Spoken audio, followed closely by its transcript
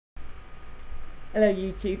Hello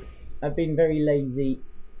YouTube. I've been very lazy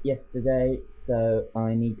yesterday, so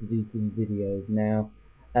I need to do some videos now.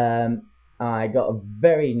 I got a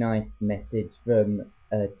very nice message from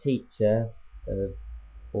a teacher of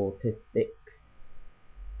Autistics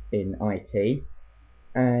in IT,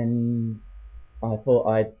 and I thought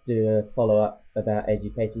I'd do a follow-up about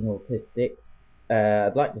educating autistics.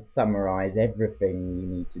 I'd like to summarize everything you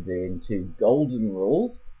need to do into golden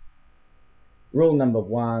rules. Rule number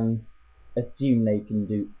one, assume they can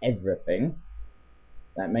do everything.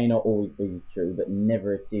 That may not always be true, but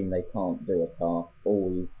never assume they can't do a task.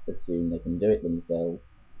 Always assume they can do it themselves.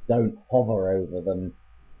 Don't hover over them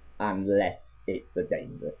unless it's a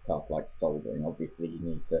dangerous task like soldering. Obviously, you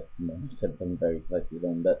need to monitor them very closely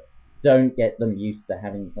then, but don't get them used to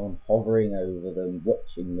having someone hovering over them,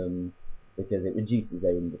 watching them, because it reduces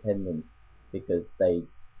their independence, because they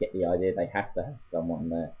get the idea they have to have someone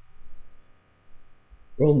there.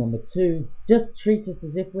 Rule number two, just treat us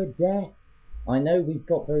as if we're deaf. I know we've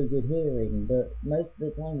got very good hearing, but most of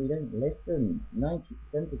the time we don't listen. 90%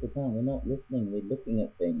 of the time we're not listening, we're looking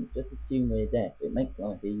at things. Just assume we're deaf. It makes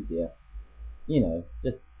life easier.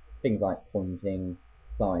 Just things like pointing,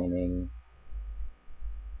 signing,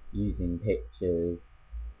 using pictures.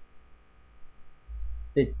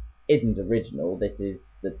 This isn't original, this is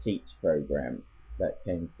the TEACH program that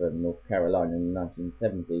came from North Carolina in the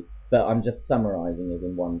 1970s, but I'm just summarising it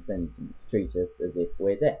in one sentence. Treat us as if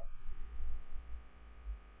we're deaf.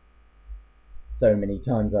 So many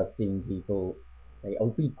times I've seen people say, "Oh,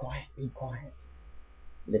 be quiet, be quiet."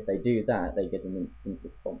 And if they do that, they get an instant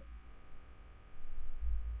response.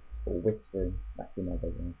 Or whispering, that's another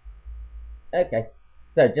one. Okay,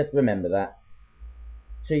 so just remember that.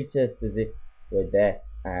 Treat us as if we're deaf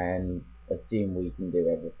and assume we can do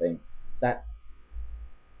everything. That's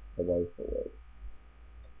the way forward.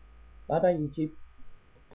 Bye bye, YouTube.